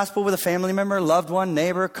sharing the gospel with a family member, loved one,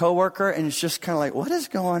 neighbor, coworker, and it's just kind of like, what is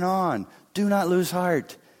going on? Do not lose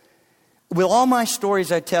heart. With all my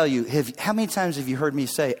stories I tell you, how many times have you heard me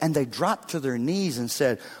say, and they dropped to their knees and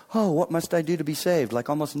said, oh, what must I do to be saved? Like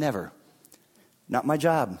almost never. Not my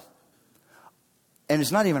job. And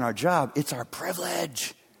it's not even our job, it's our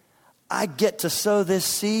privilege. I get to sow this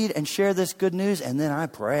seed and share this good news, and then I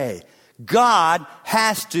pray. God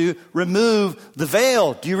has to remove the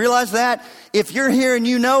veil. Do you realize that? If you're here and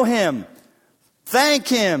you know Him, thank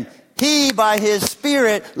Him. He, by His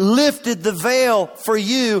Spirit, lifted the veil for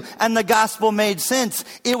you, and the gospel made sense.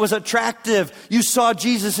 It was attractive. You saw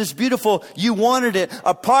Jesus as beautiful. You wanted it.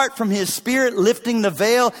 Apart from His Spirit lifting the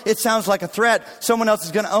veil, it sounds like a threat. Someone else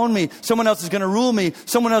is going to own me. Someone else is going to rule me.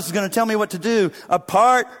 Someone else is going to tell me what to do.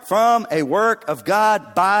 Apart from a work of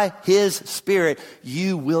God by His Spirit,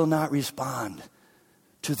 you will not respond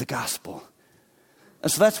to the gospel.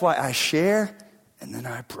 And so that's why I share and then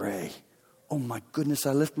I pray. Oh my goodness,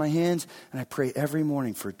 I lift my hands and I pray every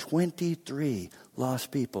morning for 23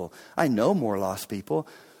 lost people. I know more lost people,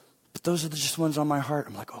 but those are just ones on my heart.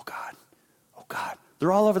 I'm like, oh God.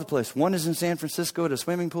 They're all over the place. One is in San Francisco at a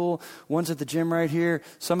swimming pool. One's at the gym right here.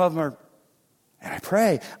 Some of them are, and I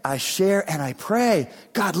pray. I share and I pray.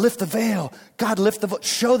 God, lift the veil. God, lift the veil.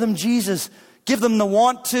 Show them Jesus. Give them the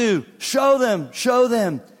want to. Show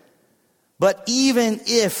them. But even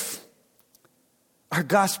if our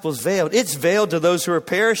gospel's veiled, it's veiled to those who are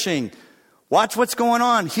perishing. Watch what's going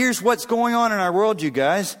on. Here's what's going on in our world, you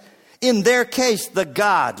guys. In their case, the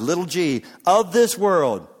God, little g, of this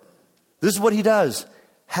world, this is what He does,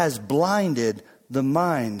 has blinded the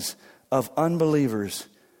minds of unbelievers.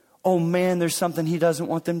 Oh man, there's something He doesn't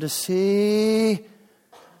want them to see.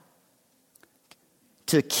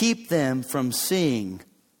 To keep them from seeing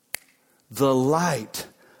the light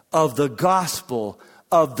of the gospel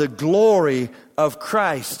of the glory of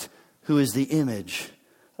Christ, who is the image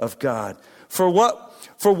of God. For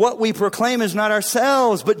what we proclaim is not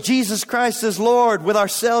ourselves, but Jesus Christ is Lord, with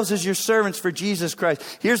ourselves as your servants for Jesus Christ.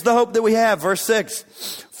 Here's the hope that we have, verse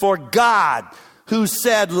 6. For God, who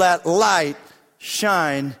said, let light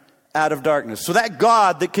shine out of darkness. So that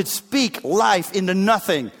God that could speak life into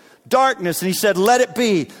nothing, darkness, and He said, let it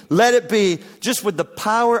be, just with the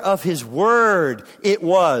power of His word, it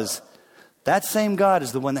was. That same God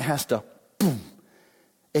is the one that has to, boom,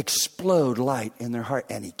 explode light in their heart.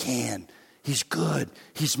 And He can. He's good.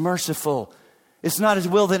 He's merciful. It's not His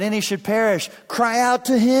will that any should perish. Cry out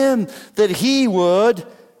to Him that He would.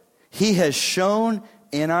 He has shone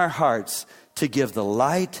in our hearts to give the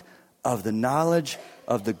light of the knowledge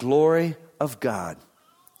of the glory of God.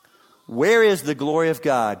 Where is the glory of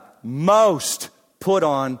God most put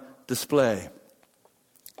on display?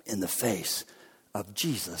 In the face of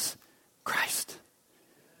Jesus Christ.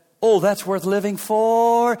 Oh, that's worth living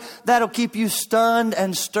for. That'll keep you stunned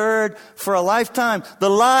and stirred for a lifetime. The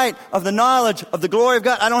light of the knowledge of the glory of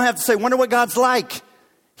God. I don't have to say, wonder what God's like.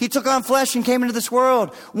 He took on flesh and came into this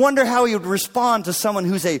world. Wonder how He would respond to someone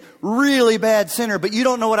who's a really bad sinner. But you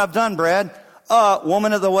don't know what I've done, Brad.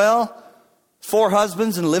 Woman at the well, 4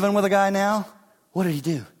 husbands and living with a guy now. What did He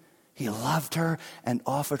do? He loved her and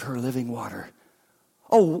offered her living water.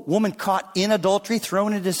 Oh, woman caught in adultery,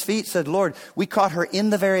 thrown at His feet, said, Lord, we caught her in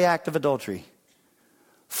the very act of adultery.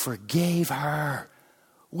 Forgave her.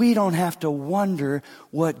 We don't have to wonder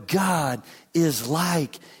what God is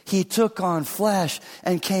like. He took on flesh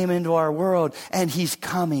and came into our world, and He's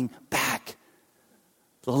coming back.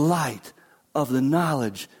 The light of the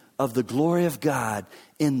knowledge of the glory of God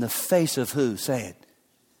in the face of who? Say it.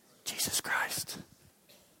 Jesus Christ.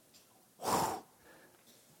 Whew.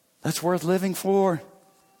 That's worth living for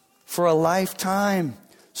a lifetime.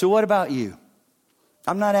 So what about you?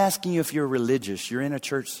 I'm not asking you if you're religious. You're in a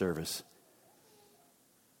church service.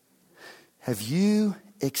 Have you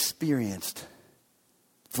experienced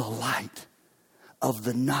the light of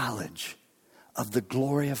the knowledge of the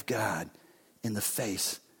glory of God in the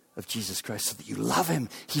face of Jesus Christ, so that you love Him?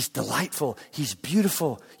 He's delightful. He's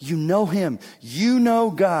beautiful. You know Him. You know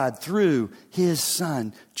God through His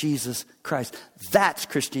Son, Jesus Christ. That's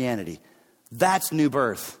Christianity. That's new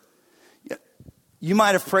birth. You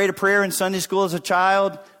might have prayed a prayer in Sunday school as a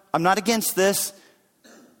child. I'm not against this.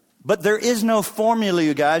 But there is no formula,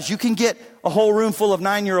 you guys. You can get a whole room full of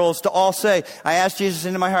 9-year-olds to all say, I asked Jesus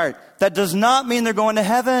into my heart. That does not mean they're going to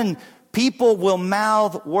heaven. People will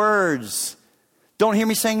mouth words. Don't hear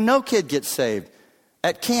me saying no kid gets saved.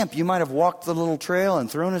 At camp, you might have walked the little trail and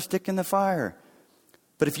thrown a stick in the fire.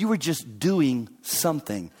 But if you were just doing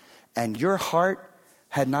something and your heart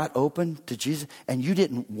had not opened to Jesus and you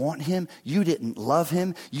didn't want him, you didn't love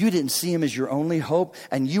him, you didn't see him as your only hope,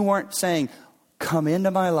 and you weren't saying, come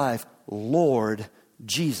into my life, Lord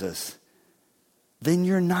Jesus, then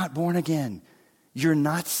you're not born again. You're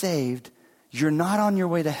not saved. You're not on your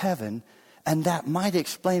way to heaven. And that might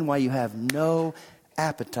explain why you have no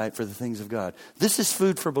appetite for the things of God. This is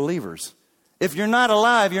food for believers. If you're not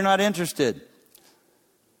alive, you're not interested.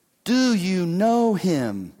 Do you know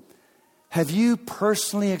him? Have you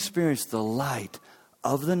personally experienced the light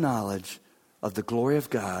of the knowledge of the glory of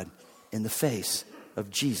God in the face of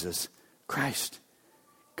Jesus Christ?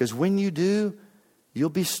 Because when you do, you'll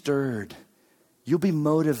be stirred. You'll be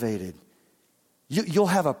motivated. You'll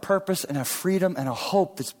have a purpose and a freedom and a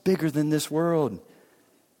hope that's bigger than this world.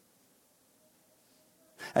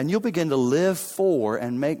 And you'll begin to live for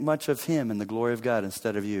and make much of him and the glory of God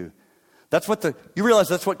instead of you. You realize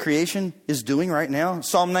that's what creation is doing right now?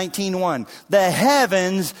 Psalm 19:1. The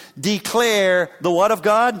heavens declare the what of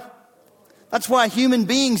God? That's why human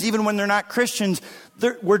beings, even when they're not Christians,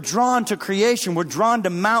 we're drawn to creation. We're drawn to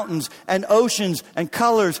mountains and oceans and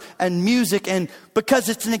colors and music. And because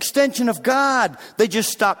it's an extension of God, they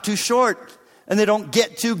just stop too short. And they don't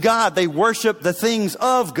get to God. They worship the things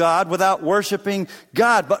of God without worshiping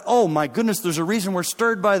God. But oh my goodness, there's a reason we're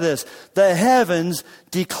stirred by this. The heavens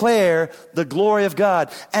declare the glory of God,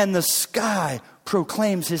 and the sky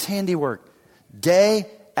proclaims his handiwork. Day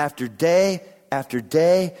after day after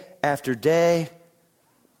day after day,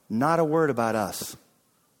 not a word about us.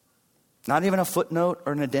 Not even a footnote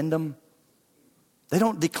or an addendum. They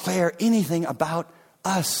don't declare anything about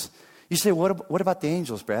us. You say, what about the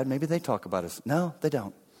angels, Brad? Maybe they talk about us. No, they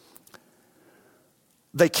don't.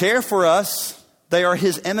 They care for us. They are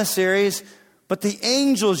his emissaries. But the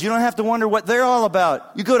angels, you don't have to wonder what they're all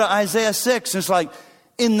about. You go to Isaiah 6, and it's like,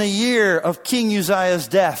 in the year of King Uzziah's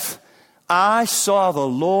death, I saw the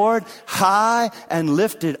Lord high and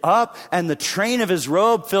lifted up, and the train of his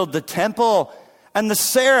robe filled the temple. And the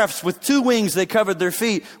seraphs, with 2 wings they covered their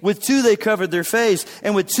feet, with 2 they covered their face,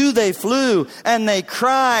 and with 2 they flew, and they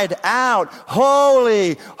cried out,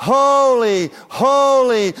 Holy, holy,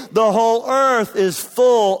 holy, the whole earth is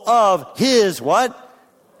full of his what?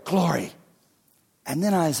 Glory. And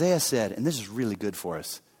then Isaiah said, and this is really good for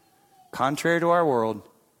us, contrary to our world,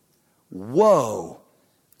 woe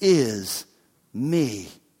is me.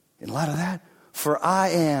 In light of that, for I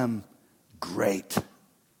am great.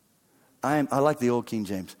 I like the old King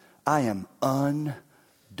James. I am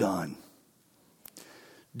undone.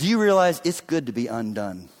 Do you realize it's good to be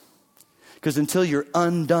undone? Because until you're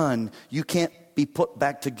undone, you can't be put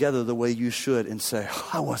back together the way you should and say,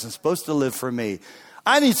 I wasn't supposed to live for me.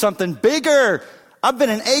 I need something bigger. I've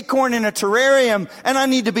been an acorn in a terrarium, and I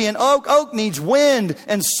need to be an oak. Oak needs wind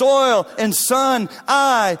and soil and sun.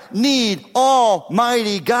 I need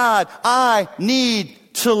Almighty God. I need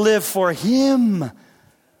to live for him.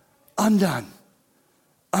 Undone.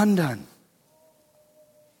 Undone.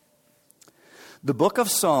 The book of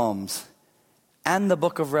Psalms and the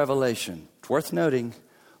book of Revelation, it's worth noting,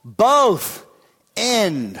 both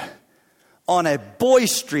end on a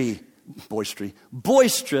boisterous,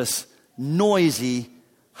 noisy,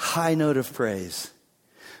 high note of praise.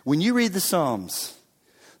 When you read the Psalms,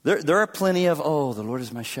 there are plenty of, oh, the Lord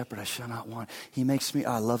is my shepherd, I shall not want. He makes me,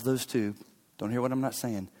 I love those too. Don't hear what I'm not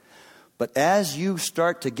saying. But as you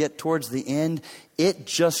start to get towards the end, it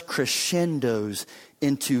just crescendos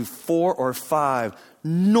into 4 or 5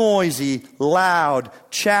 noisy, loud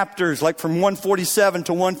chapters, like from 147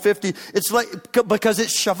 to 150. It's like, because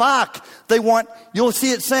it's Shavak. You'll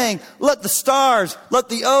see it saying, let the stars, let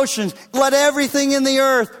the oceans, let everything in the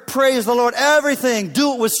earth praise the Lord. Everything.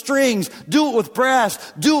 Do it with strings. Do it with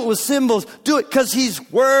brass. Do it with cymbals. Do it because he's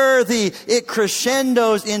worthy. It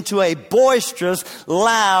crescendos into a boisterous,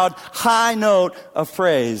 loud, high note of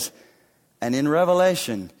praise. And in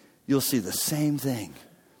Revelation, you'll see the same thing.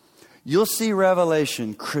 You'll see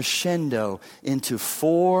Revelation crescendo into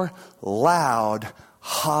 4 loud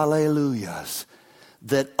hallelujahs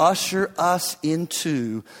that usher us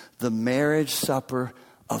into the marriage supper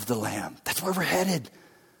of the Lamb. That's where we're headed.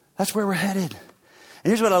 That's where we're headed. And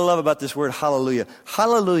here's what I love about this word hallelujah.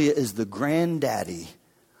 Hallelujah is the granddaddy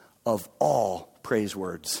of all praise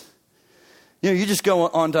words. You know, you just go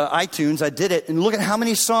onto iTunes, I did it, and look at how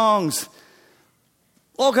many songs,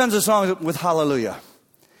 all kinds of songs with hallelujah.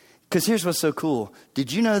 Because here's what's so cool.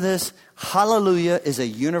 Did you know this? Hallelujah is a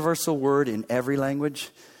universal word in every language.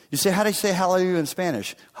 You say, how do you say hallelujah in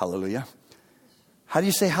Spanish? Hallelujah. How do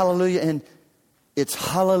you say hallelujah? It's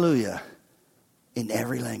hallelujah in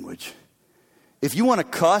every language. If you want to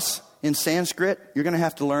cuss in Sanskrit, you're going to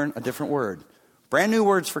have to learn a different word. Brand new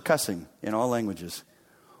words for cussing in all languages.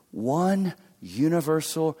 One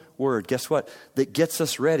universal word. Guess what? That gets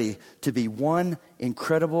us ready to be one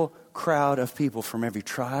incredible crowd of people from every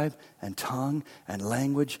tribe and tongue and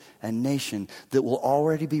language and nation that will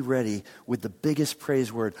already be ready with the biggest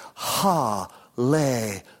praise word. Hallelujah.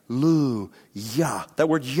 That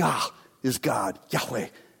word Yah is God. Yahweh.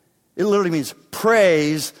 It literally means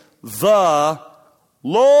praise the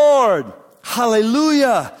Lord.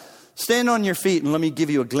 Hallelujah. Stand on your feet and let me give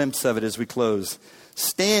you a glimpse of it as we close.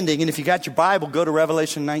 Standing, and if you got your Bible, go to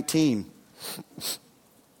Revelation 19.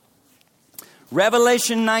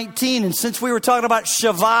 Revelation 19, and since we were talking about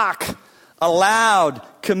Shavak, a loud,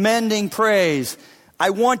 commending praise,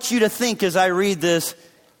 I want you to think as I read this,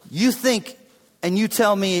 you think and you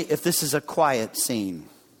tell me if this is a quiet scene.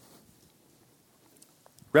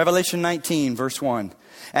 Revelation 19, verse 1.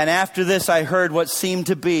 And after this I heard what seemed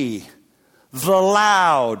to be the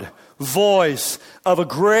loud voice of a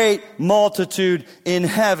great multitude in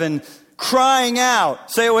heaven crying out,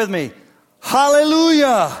 say it with me,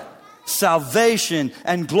 hallelujah! Salvation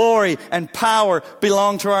and glory and power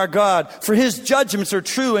belong to our God. For his judgments are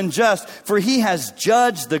true and just. For he has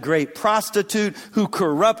judged the great prostitute who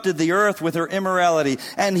corrupted the earth with her immorality.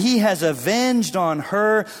 And he has avenged on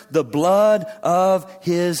her the blood of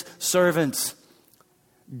his servants.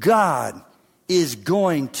 God is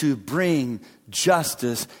going to bring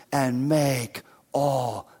justice and make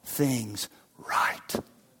all things right.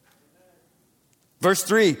 Verse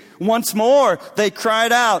 3, once more they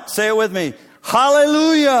cried out, say it with me,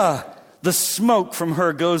 hallelujah! The smoke from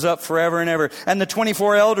her goes up forever and ever. And the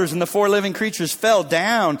 24 elders and the 4 living creatures fell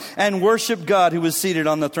down and worshiped God who was seated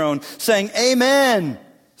on the throne, saying, amen.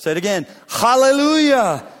 Say it again,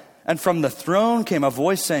 hallelujah! And from the throne came a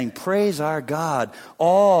voice saying, praise our God,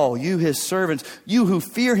 all you his servants, you who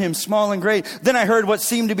fear him, small and great. Then I heard what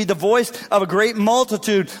seemed to be the voice of a great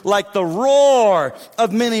multitude, like the roar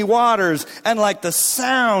of many waters, and like the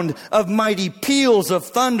sound of mighty peals of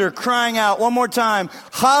thunder, crying out one more time,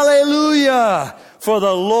 hallelujah! For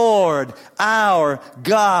the Lord our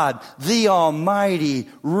God, the Almighty,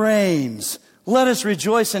 reigns. Let us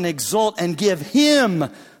rejoice and exult and give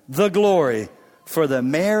him the glory. For the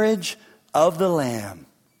marriage of the Lamb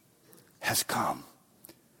has come.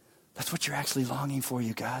 That's what you're actually longing for,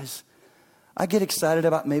 you guys. I get excited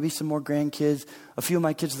about maybe some more grandkids, a few of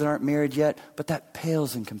my kids that aren't married yet, but that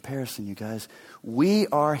pales in comparison, you guys. We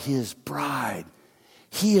are his bride.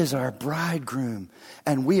 He is our bridegroom,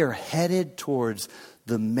 and we are headed towards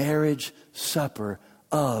the marriage supper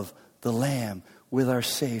of the Lamb with our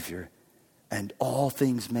Savior, and all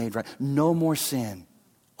things made right. No more sin.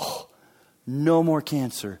 No more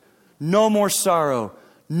cancer, no more sorrow,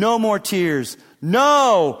 no more tears,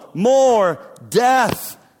 no more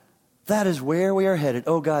death. That is where we are headed.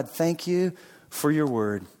 Oh God, thank you for your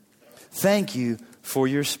word. Thank you for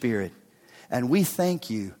your Spirit. And we thank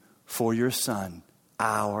you for your Son,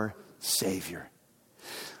 our Savior.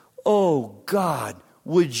 Oh God,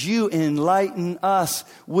 would you enlighten us?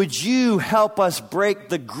 Would you help us break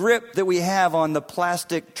the grip that we have on the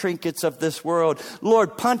plastic trinkets of this world?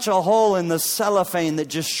 Lord, punch a hole in the cellophane that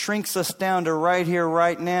just shrinks us down to right here,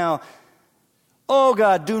 right now. Oh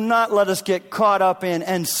God, do not let us get caught up in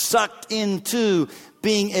and sucked into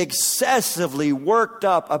being excessively worked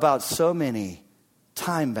up about so many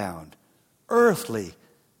time-bound, earthly,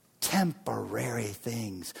 temporary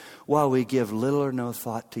things while we give little or no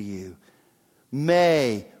thought to you.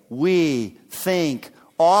 May we think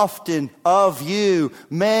often of you.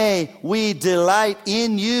 May we delight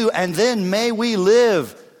in you. And then may we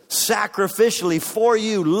live sacrificially for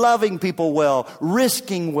you, loving people well,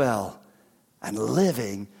 risking well, and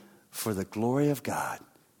living for the glory of God.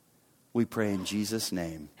 We pray in Jesus'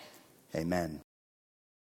 name. Amen.